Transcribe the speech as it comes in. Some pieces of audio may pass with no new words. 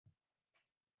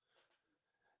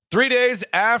3 days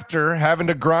after having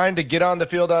to grind to get on the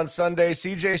field on Sunday,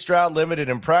 C.J. Stroud limited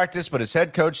in practice, but his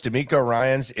head coach, DeMeco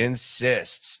Ryans,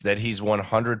 insists that he's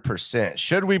 100%.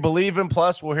 Should we believe him?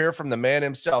 Plus, we'll hear from the man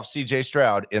himself, C.J.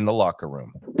 Stroud, in the locker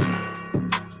room.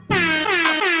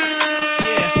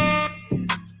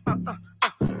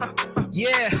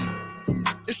 Yeah,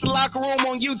 it's the locker room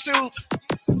on YouTube.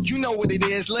 You know what it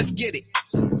is. Let's get it.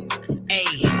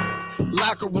 Hey,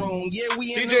 locker room. Yeah,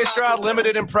 we in C.J. Stroud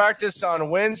limited in practice on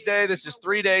Wednesday. This is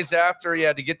 3 days after he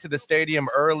had to get to the stadium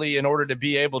early in order to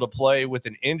be able to play with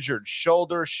an injured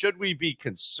shoulder. Should we be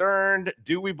concerned?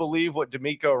 Do we believe what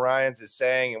DeMeco Ryans is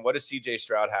saying? And what does C.J.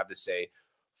 Stroud have to say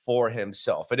for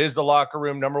himself? It is the locker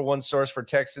room, #1 source for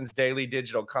Texans daily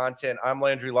digital content. I'm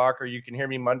Landry Locker. You can hear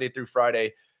me Monday through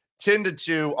Friday, 10 to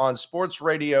 2 on Sports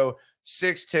Radio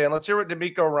 610. Let's hear what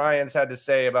DeMeco Ryans had to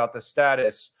say about the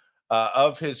status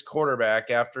of his quarterback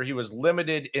after he was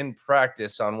limited in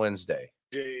practice on Wednesday.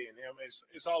 Jay and him,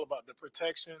 it's all about the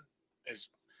protection.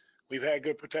 We've had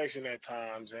good protection at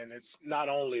times, and it's not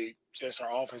only just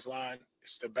our offense line.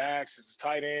 It's the backs, it's the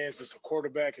tight ends, it's the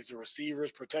quarterback, it's the receivers.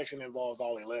 Protection involves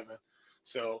all 11.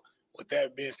 So with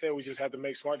that being said, we just have to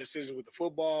make smart decisions with the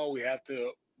football. We have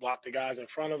to block the guys in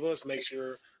front of us, make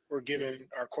sure we're giving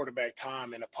our quarterback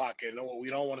time in the pocket. No, we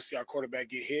don't want to see our quarterback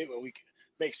get hit, but we can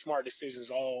make smart decisions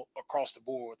all across the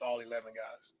board with all 11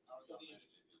 guys.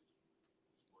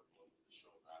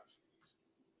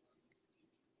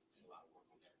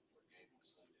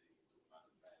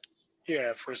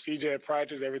 Yeah, for CJ at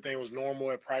practice, everything was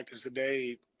normal at practice today.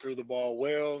 He threw the ball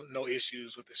well, no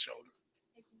issues with his shoulder.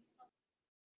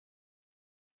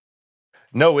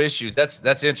 No issues.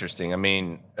 That's interesting. I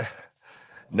mean,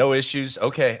 no issues.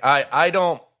 Okay. I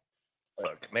don't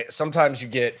look, sometimes you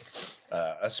get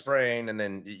a sprain and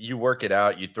then you work it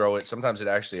out, you throw it. Sometimes it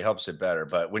actually helps it better.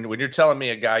 But when you're telling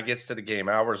me a guy gets to the game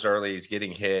hours early, he's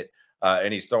getting hit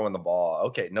and he's throwing the ball.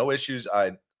 Okay. No issues.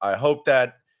 I hope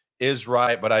that is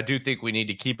right, but I do think we need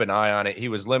to keep an eye on it. He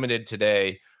was limited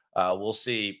today. We'll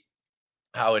see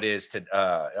how it is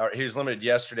he was limited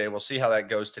yesterday. We'll see how that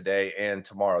goes today and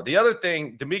tomorrow. The other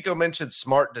thing, DeMeco mentioned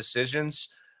smart decisions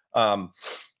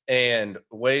and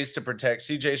ways to protect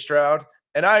CJ Stroud.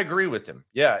 And I agree with him.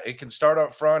 Yeah, it can start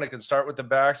up front. It can start with the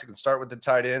backs. It can start with the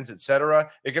tight ends,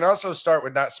 etc. It can also start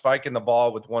with not spiking the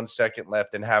ball with 1 second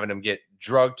left and having him get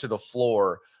drugged to the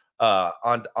floor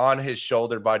on his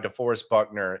shoulder by DeForest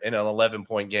Buckner in an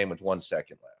 11-point game with 1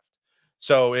 second left.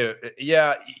 So,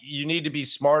 yeah, you need to be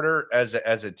smarter as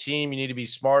a team. You need to be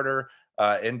smarter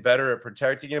and better at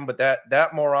protecting him. But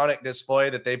that moronic display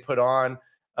that they put on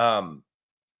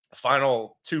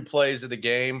final 2 plays of the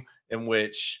game in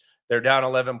which they're down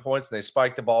 11 points and they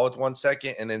spike the ball with 1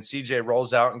 second, and then CJ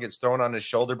rolls out and gets thrown on his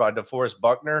shoulder by DeForest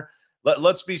Buckner.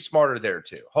 Let's be smarter there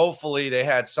too. Hopefully they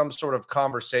had some sort of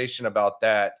conversation about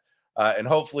that. And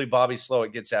hopefully Bobby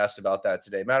Slowick gets asked about that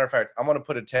today. Matter of fact, I'm going to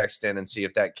put a text in and see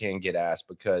if that can get asked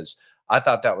because I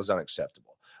thought that was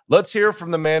unacceptable. Let's hear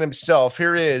from the man himself.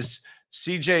 Here is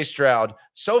C.J. Stroud.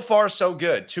 So far, so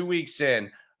good. 2 weeks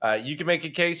in. You can make a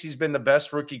case he's been the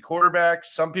best rookie quarterback.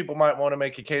 Some people might want to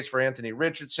make a case for Anthony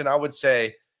Richardson. I would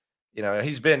say,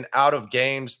 he's been out of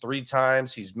games 3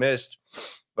 times. He's missed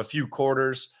a few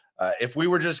quarters. If we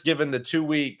were just given the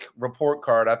 2-week report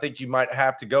card, I think you might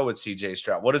have to go with C.J.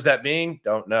 Stroud. What does that mean?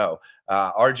 Don't know.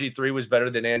 RG3 was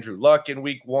better than Landry Locker in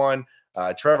week 1.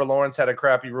 Trevor Lawrence had a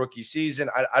crappy rookie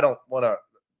season. I don't want to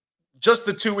 – just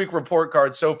the 2-week report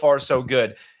card, so far so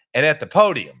good. And at the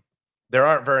podium, there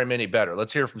aren't very many better.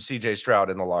 Let's hear from C.J.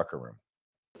 Stroud in the locker room.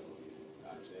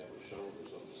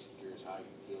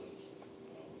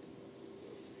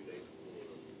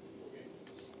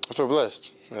 I feel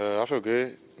blessed. I feel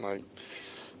good. Like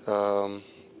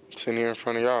sitting here in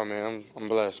front of y'all, man. I'm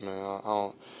blessed, man. I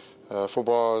don't.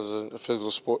 Football is a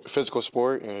physical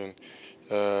sport, and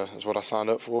that's what I signed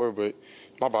up for. But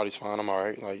my body's fine. I'm all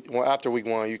right. Like after week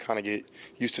 1, you kind of get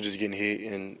used to just getting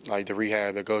hit and like the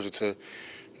rehab that goes into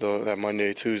that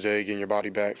Monday, Tuesday, getting your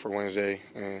body back for Wednesday,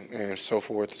 and so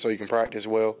forth, so you can practice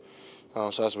well.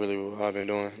 So that's really what I've been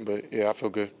doing. But yeah, I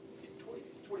feel good. In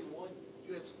 2021,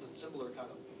 you had something similar kind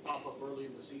of pop up early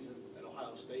in the season at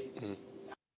Ohio State. Mm-hmm.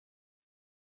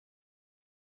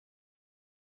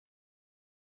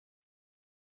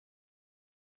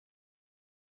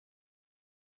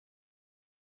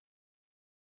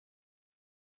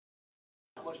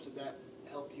 How much did that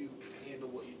help you handle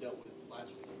what you dealt with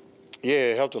last week?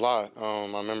 Yeah, it helped a lot. I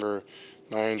remember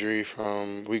my injury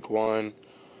from week 1,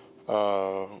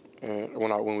 and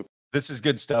when we. This is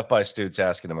good stuff by Stutes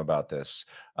asking him about this.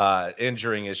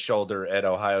 Injuring his shoulder at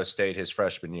Ohio State his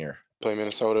freshman year. Played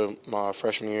Minnesota my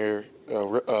freshman year,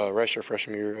 redshirt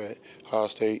freshman year at Ohio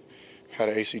State. Had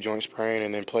an AC joint sprain,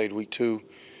 and then played week 2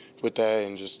 with that,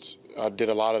 and just I did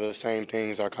a lot of the same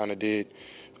things I kind of did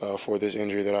for this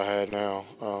injury that I had now,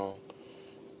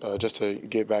 just to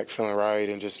get back feeling right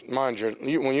and just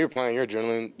when you're playing, your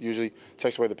adrenaline usually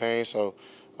takes away the pain, so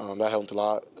that helped a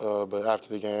lot. But after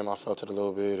the game, I felt it a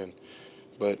little bit,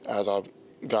 but as I've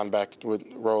gotten back with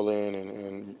Roland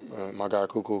and my guy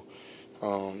Kuku,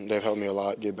 they've helped me a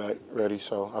lot get back ready.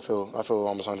 So I feel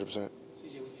almost 100%.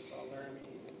 CJ, when you saw Laramie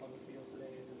on the field today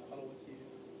and in the huddle with you,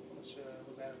 how much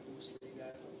was that a boost for you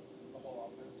guys on the whole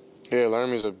offense? Yeah,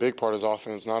 Laramie's a big part of his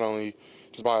offense, not only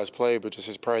just by his play, but just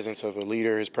his presence of a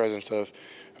leader, his presence of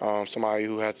somebody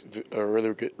who has a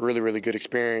really good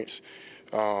experience.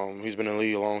 He's been in the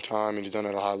league a long time, and he's done it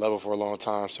at a high level for a long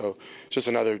time. So just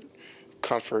another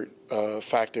comfort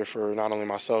factor for not only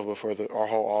myself, but for our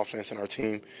whole offense and our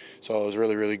team. So it was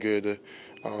really good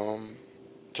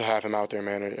to have him out there,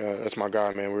 man. That's my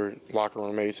guy, man. We're locker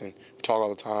room mates, and we talk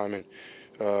all the time. And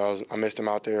I missed him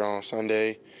out there on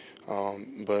Sunday,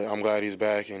 but I'm glad he's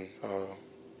back, and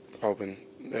hoping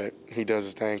that he does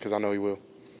his thing, because I know he will.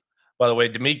 By the way,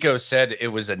 DeMeco said it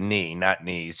was a knee, not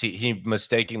knees. He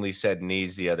mistakenly said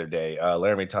knees the other day.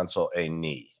 Laramie Tunsil, a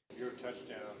knee. Your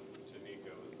touchdown to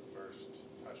Nico is the first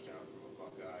touchdown from a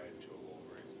Buckeye to a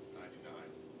Wolverine since '99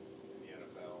 in the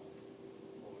NFL.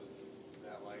 What was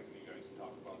that like when you guys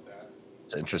talk about that?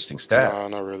 It's an interesting stat. Nah,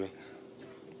 not really.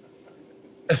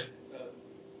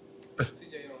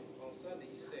 CJ, on Sunday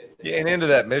you said that You ain't into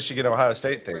that Michigan Ohio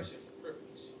State thing. pressure is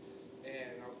privilege.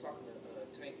 And I was talking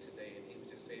to Tank today, and he was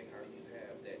just saying how you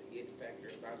have that it factor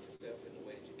about yourself and the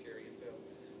way that you carry yourself.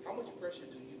 How much pressure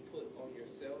do you put on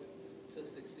yourself to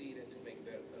succeed and to make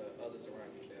others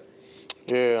around you better?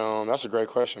 Yeah, that's a great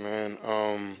question, man.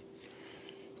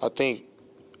 I think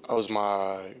it was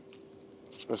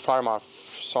probably my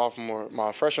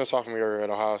freshman, sophomore year at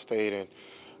Ohio State, and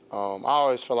I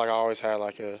always felt like I always had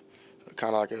like a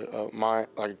kind of like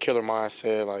a killer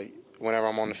mindset. Like whenever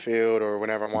I'm on the field or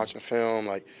whenever I'm watching film,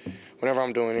 like whenever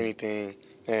I'm doing anything.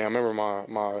 And I remember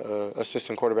my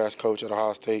assistant quarterbacks coach at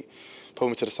Ohio State put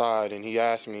me to the side, and he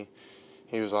asked me,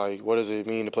 he was like, "What does it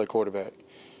mean to play quarterback?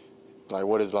 Like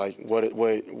what's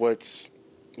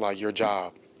like your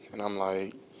job?" And I'm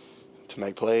like, "To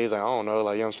make plays." Like, I don't know,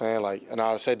 like, you know what I'm saying? Like, and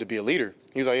I said to be a leader.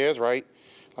 He was like, "Yeah, that's right.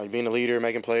 Like being a leader,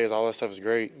 making plays, all that stuff is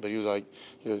great." But he was like,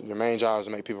 your main job is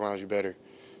to make people around you better,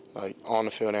 like on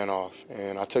the field and off.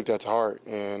 And I took that to heart.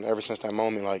 And ever since that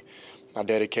moment, like, I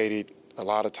dedicated a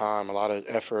lot of time, a lot of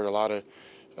effort, a lot of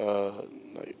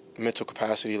like mental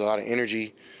capacity, a lot of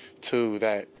energy to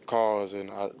that cause. And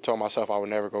I told myself I would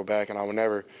never go back, and I would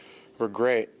never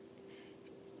regret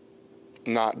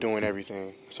not doing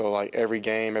everything. So like every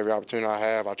game, every opportunity I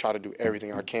have, I try to do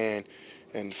everything I can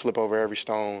and flip over every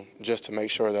stone just to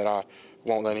make sure that I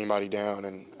won't let anybody down.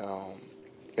 And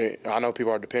I know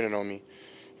people are dependent on me.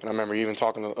 And I remember even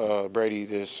talking to Brady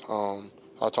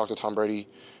I talked to Tom Brady.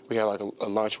 We had like a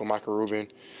lunch with Michael Rubin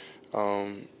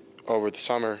over the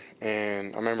summer.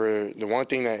 And I remember the one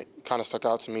thing that kind of stuck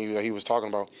out to me that he was talking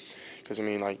about, because I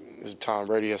mean, like, this Tom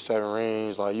Brady has 7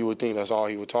 rings. Like, you would think that's all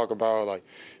he would talk about, like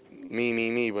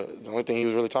me. But the only thing he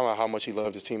was really talking about how much he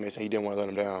loved his teammates and he didn't want to let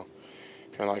them down.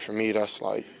 And like for me, that's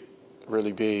like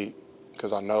really big,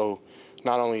 because I know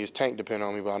not only is Tank dependent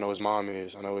on me, but I know his mom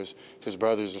is. I know his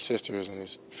brothers and sisters and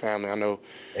his family. I know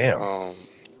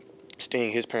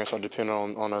Sting, his parents are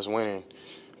dependent on us winning.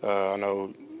 I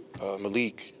know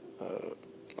Malik,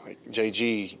 like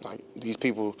JG, like these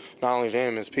people, not only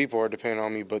them as people are dependent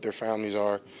on me, but their families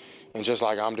are. And just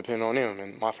like I'm dependent on them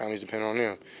and my family's dependent on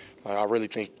them. Like, I really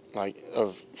think like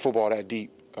of football that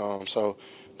deep. So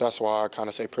that's why I kind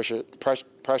of say pressure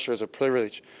is a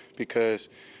privilege, because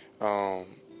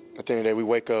at the end of the day, we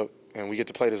wake up and we get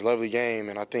to play this lovely game,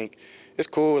 and I think it's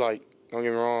cool. Like, don't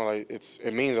get me wrong, like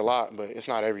it means a lot, but it's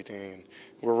not everything.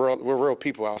 We're real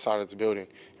people outside of this building,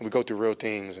 and we go through real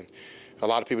things. And a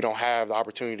lot of people don't have the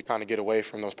opportunity to kind of get away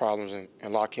from those problems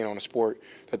and lock in on a sport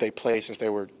that they play since they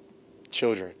were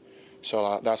children.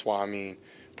 So that's why I mean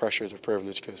pressure is a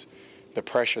privilege, because the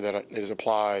pressure that is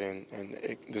applied and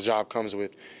the job comes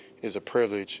with is a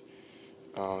privilege,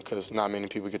 because not many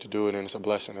people get to do it, and it's a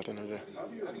blessing at the end of the day. How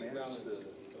do you balance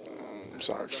I'm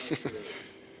sorry. I was going to say,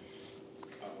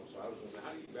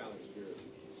 how do you balance your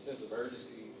sense of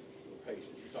urgency with patience?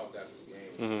 You talked after the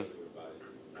game about it.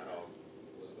 Not all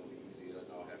wasn't going to be easy. It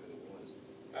doesn't all happen at once.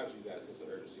 Obviously, you got a sense of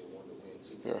urgency and wanting to win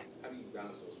too. Yeah. How do you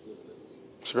balance those feelings as a leader?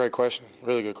 It's a great question.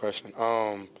 Really good question.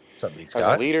 What's up, as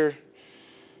a leader,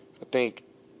 I think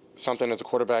something as a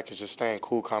quarterback is just staying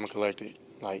cool, calm, and collected.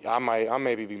 Like I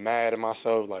maybe be mad at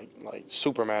myself, like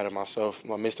super mad at myself.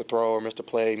 I missed a throw or missed a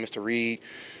play, missed a read,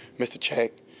 missed a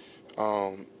check.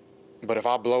 But if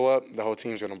I blow up, the whole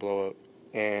team's gonna blow up.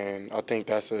 And I think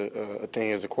that's a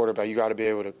thing as a quarterback. You got to be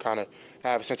able to kind of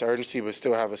have a sense of urgency, but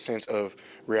still have a sense of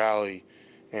reality,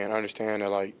 and understand that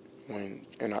like and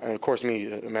of course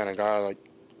me, a man of God, like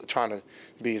trying to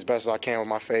be as best as I can with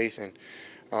my faith. And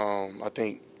I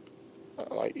think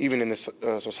like even in this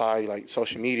society, like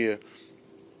social media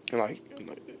and like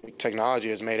technology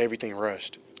has made everything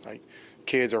rushed. Like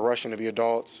kids are rushing to be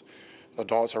adults.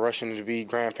 Adults are rushing to be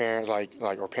grandparents, like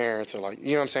or parents, or like,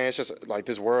 you know what I'm saying? It's just like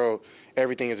this world,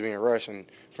 everything is being rushed. And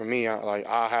for me,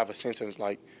 I have a sense of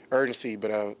like urgency,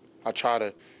 but I try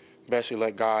to basically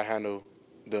let God handle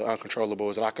the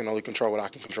uncontrollables, and I can only control what I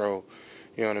can control.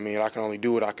 You know what I mean? I can only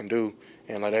do what I can do,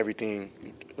 and let everything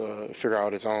figure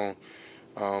out its own.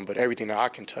 But everything that I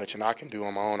can touch and I can do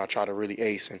on my own, I try to really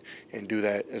ace and do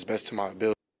that as best to my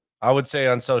ability. I would say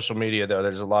on social media, though,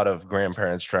 there's a lot of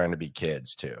grandparents trying to be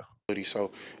kids too.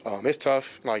 So it's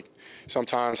tough. Like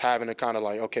sometimes having to kind of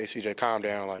like, okay, CJ, calm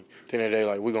down. Like at the end of the day,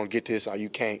 like we're gonna get this. Like you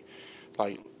can't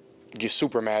like get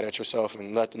super mad at yourself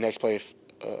and let the next play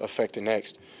affect the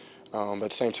next. But at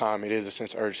the same time, it is a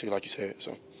sense of urgency, like you said.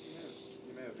 So. You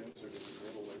may have answered it a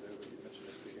little way there, but you mentioned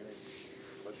at the beginning,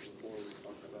 but before we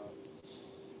talked about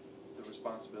the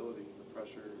responsibility, the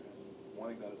pressure, and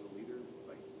wanting that as a leader.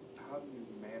 Like, how do you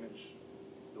manage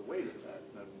the weight of that?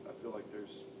 And I feel like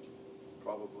there's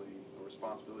probably a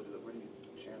responsibility that where do you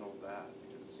channel that?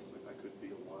 Because it seems like that could be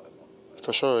a lot of them.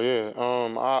 For sure, yeah.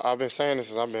 I've been saying this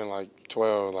since I've been like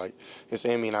 12. Like it's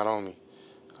in me, not on me.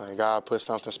 Like God put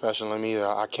something special in me that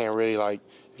I can't really like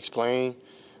explain.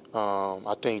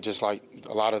 I think just like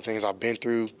a lot of things I've been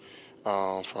through,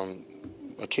 from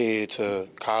a kid to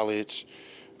college,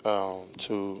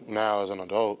 to now as an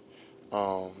adult.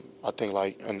 I think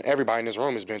like, and everybody in this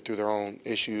room has been through their own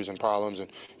issues and problems, and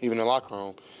even in the locker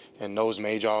room, and those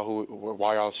made y'all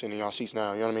why y'all sitting in y'all seats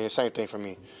now. You know what I mean? The same thing for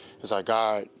me. It's like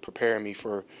God preparing me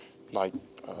for like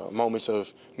moments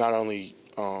of not only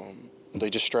the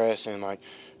distress and like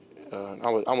I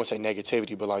wouldn't say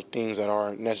negativity, but like things that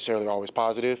aren't necessarily always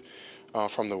positive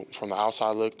from the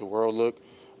outside look, the world look.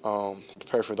 He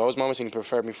prepared for those moments, and he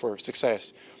prepared me for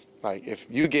success. Like if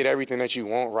you get everything that you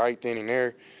want right then and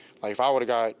there, like if I would have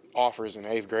got offers in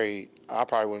 8th grade, I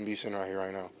probably wouldn't be sitting right here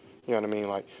right now. You know what I mean?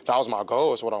 Like that was my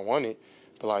goal, it's what I wanted.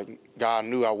 But like God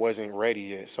knew I wasn't ready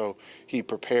yet, so he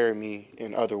prepared me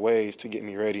in other ways to get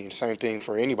me ready. And same thing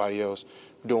for anybody else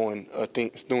doing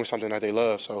something that they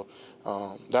love. So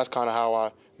that's kind of how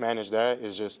I manage that,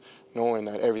 is just knowing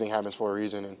that everything happens for a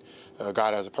reason, and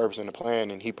God has a purpose and a plan,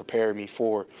 and he prepared me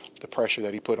for the pressure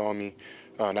that he put on me.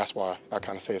 And that's why I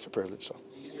kind of say it's a privilege. So.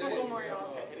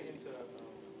 Heading into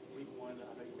week one, I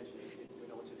know you mentioned you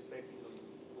know what to expect, the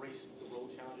race, the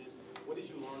road challenges. What did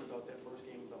you learn about that first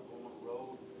game, about going on the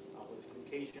road, with its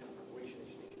communication and preparation that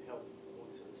you think can help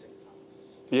going to the second time?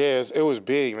 Yeah, it was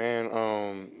big, man.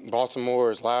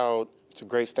 Baltimore is loud. It's a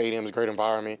great stadium. It's a great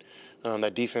environment.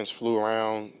 That defense flew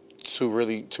around. Two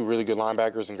really good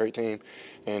linebackers and great team.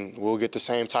 And we'll get the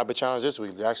same type of challenge this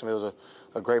week. Jacksonville is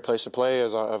a great place to play,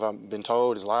 as I've been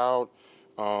told. It's loud.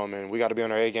 And we got to be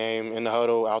on our A game, in the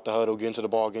huddle, out the huddle, getting to the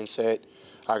ball, getting set.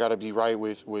 I got to be right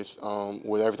with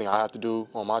everything I have to do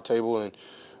on my table, and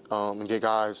get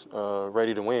guys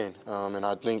ready to win. And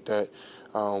I think that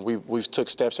we've took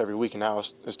steps every week, and now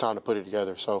it's time to put it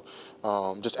together. So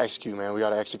just execute, man. We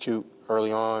got to execute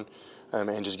early on,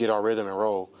 and just get our rhythm and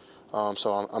roll.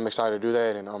 So I'm excited to do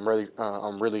that, and I'm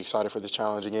really excited for this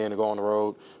challenge again, to go on the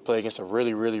road, play against a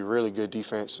really good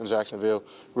defense in Jacksonville,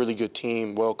 really good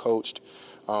team, well coached,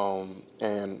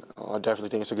 and I definitely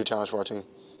think it's a good challenge for our team.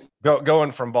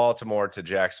 Going from Baltimore to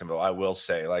Jacksonville, I will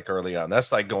say, like early on,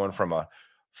 that's like going from a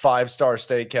 5-star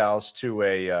steakhouse to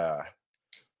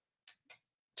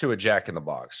a Jack in the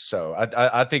Box. So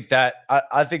I think that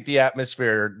I think the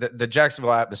atmosphere, the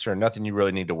Jacksonville atmosphere, nothing you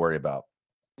really need to worry about.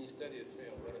 When you study the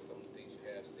film, what are some of the things you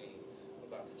have seen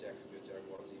about the Jacksonville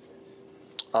Jaguars defense?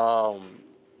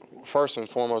 First and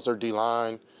foremost, their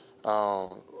D-line,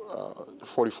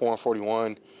 44 and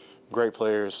 41, great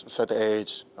players, set the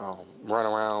edge, run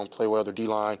around, play well. Their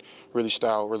D-line, really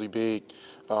stout, really big,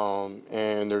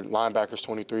 and their linebackers,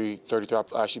 23, 33, I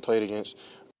actually played against.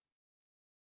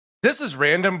 This is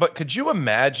random, but could you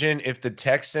imagine if the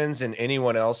Texans and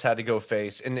anyone else had to go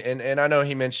face, and I know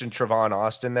he mentioned Trevon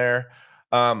Austin there,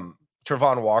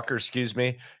 Trevon Walker, excuse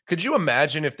me. Could you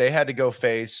imagine if they had to go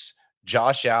face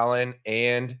Josh Allen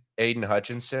and Aiden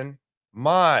Hutchinson?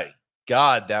 My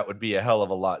God, that would be a hell of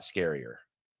a lot scarier.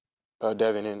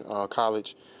 Devin in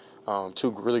college,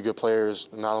 Two really good players,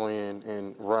 not only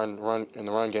in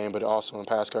the run game, but also in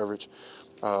pass coverage.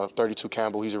 32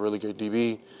 Campbell, he's a really good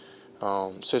DB.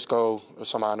 Cisco,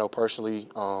 somebody I know personally,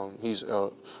 he's a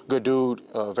good dude,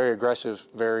 very aggressive,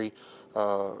 very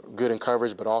good in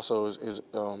coverage, but also is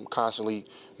constantly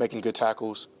making good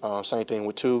tackles. Same thing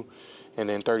with 2. And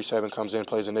then 37 comes in,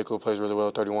 plays a nickel, plays really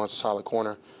well. 31's a solid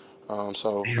corner.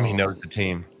 He knows the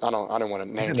team. I didn't want to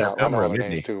name drop. I know all the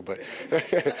names too, but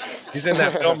he's in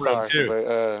that film room too.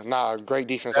 But great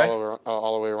defense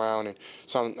all the way around,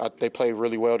 and they played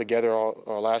really well together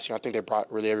last year. I think they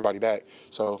brought really everybody back.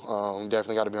 So we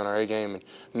definitely got to be on our A game and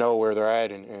know where they're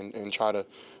at and try to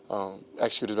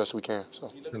execute as best we can.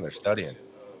 So and they're studying.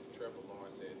 Trevor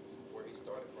Lawrence and where he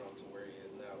started from to where he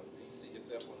is now. Do you see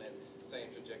yourself on that same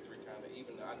trajectory, kind of?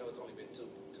 Even I know it's only been two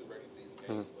regular season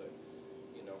games, but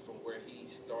from where he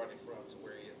started from to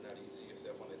where he is now, do you see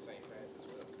yourself on that same path as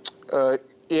well?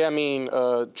 Yeah, I mean,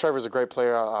 Trevor's a great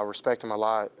player. I respect him a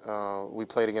lot. We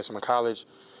played against him in college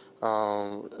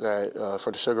for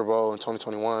the Sugar Bowl in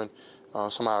 2021.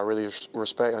 Somebody I really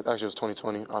respect. Actually, it was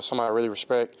 2020. Somebody I really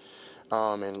respect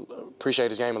and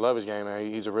appreciate his game and love his game. Man.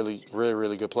 He's a really, really,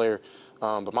 really good player.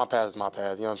 But my path is my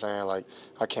path. You know what I'm saying? Like,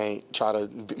 I can't try to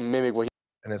mimic what he.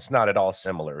 And it's not at all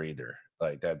similar either.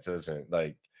 Like, that doesn't,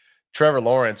 like, Trevor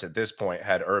Lawrence at this point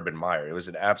had Urban Meyer. It was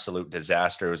an absolute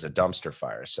disaster. It was a dumpster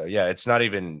fire. So, yeah, it's not.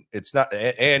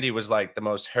 Andy was like the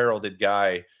most heralded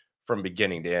guy from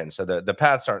beginning to end. So the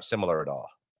paths aren't similar at all.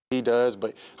 He does,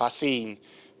 but I see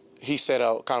he set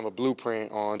out kind of a blueprint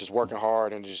on just working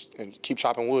hard and keep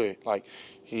chopping wood. Like,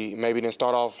 he maybe didn't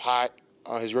start off hot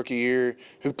his rookie year.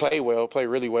 He played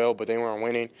really well, but they weren't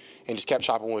winning, and just kept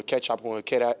chopping wood, kept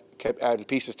adding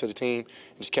pieces to the team,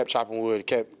 and just kept chopping wood,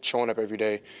 kept showing up every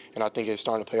day, and I think it's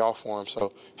starting to pay off for him.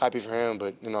 So happy for him,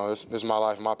 but this is my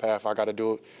life, my path. I got to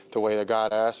do it the way that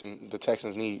God asked and the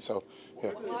Texans need. So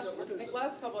yeah.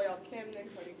 Last couple of y'all, Cam,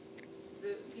 Nick, Cody. So,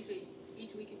 CJ,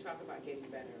 each week you talk about getting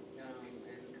better,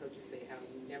 and coaches say how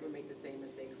you never make the same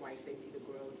mistakes twice. They see the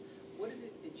growth. What is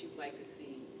it that you'd like to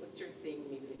see? What's your thing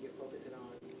maybe that you're focusing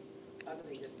on, other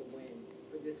than just the win,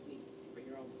 for this week, for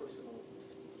your own personal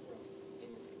growth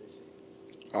in this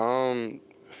position?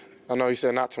 I know you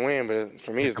said not to win, but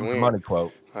for me, it's to win. Money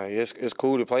quote. Like, it's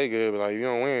cool to play good, but like, if you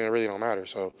don't win, it really don't matter.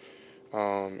 So,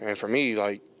 and for me,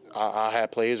 like, I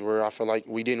had plays where I feel like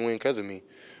we didn't win because of me.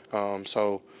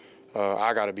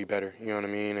 I got to be better, you know what I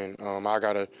mean? And I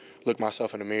got to look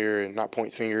myself in the mirror and not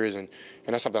point fingers, and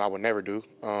that's something I would never do.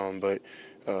 But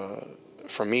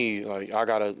for me, like, I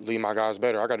got to lead my guys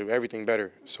better. I got to do everything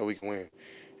better so we can win,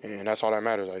 and that's all that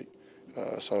matters. Like,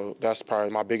 so that's probably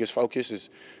my biggest focus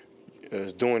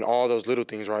is doing all those little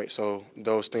things right. So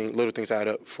those little things add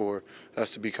up for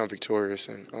us to become victorious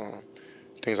and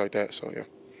things like that. So yeah.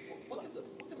 What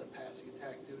can the passing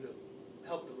attack do to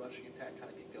help the rushing attack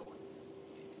kind of get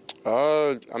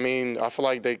going? I mean, I feel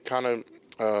like they kind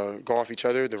of go off each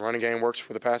other. The running game works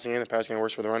for the passing game. The passing game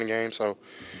works for the running game. So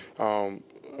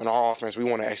in our offense, we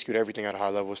want to execute everything at a high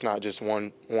level. It's not just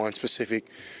one specific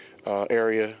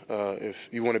area. If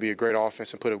you want to be a great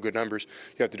offense and put up good numbers,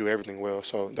 you have to do everything well.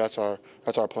 So that's our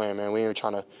plan, man. We ain't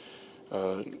trying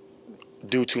to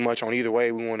do too much on either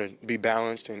way. We want to be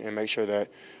balanced and make sure that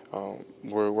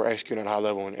we're executing at a high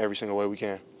level in every single way we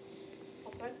can.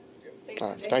 All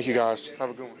right. Thank you, guys.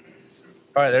 Have a good one.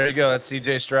 All right, there you go. That's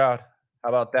CJ Stroud. How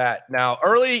about that? Now,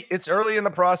 it's early in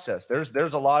the process.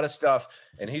 There's a lot of stuff,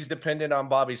 and he's dependent on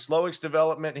Bobby Slowick's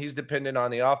development. He's dependent on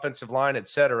the offensive line, et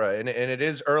cetera, and it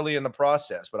is early in the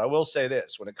process. But I will say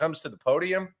this. When it comes to the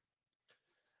podium,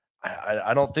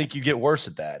 I don't think you get worse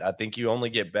at that. I think you only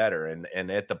get better.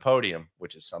 And at the podium,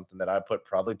 which is something that I put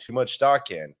probably too much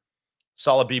stock in,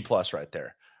 solid B+ right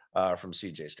there from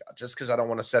CJ Stroud, just because I don't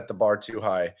want to set the bar too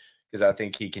high, because I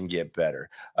think he can get better.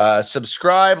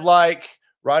 Subscribe, like,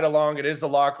 right along. It is the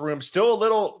Locker Room. Still a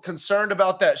little concerned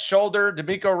about that shoulder.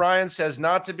 DeMeco Ryans says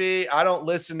not to be. I don't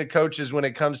listen to coaches when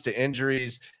it comes to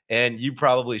injuries, and you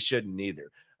probably shouldn't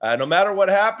either. No matter what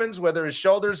happens, whether his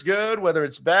shoulder's good, whether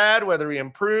it's bad, whether he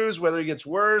improves, whether he gets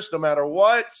worse, no matter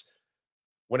what,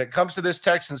 when it comes to this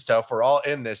Texan stuff, we're all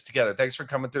in this together. Thanks for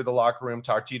coming through the Locker Room.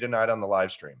 Talk to you tonight on the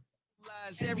live stream.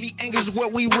 Every angle's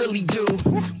what we really do.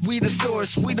 We the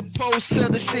source, we the pulse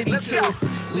of the city too.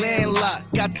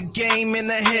 Landlocked, got the game in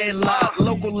the headlock.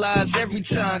 Localized every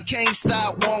time, can't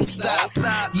stop, won't stop.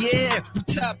 Yeah, we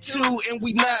top 2 and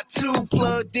we not 2.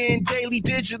 Plugged in daily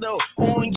digital on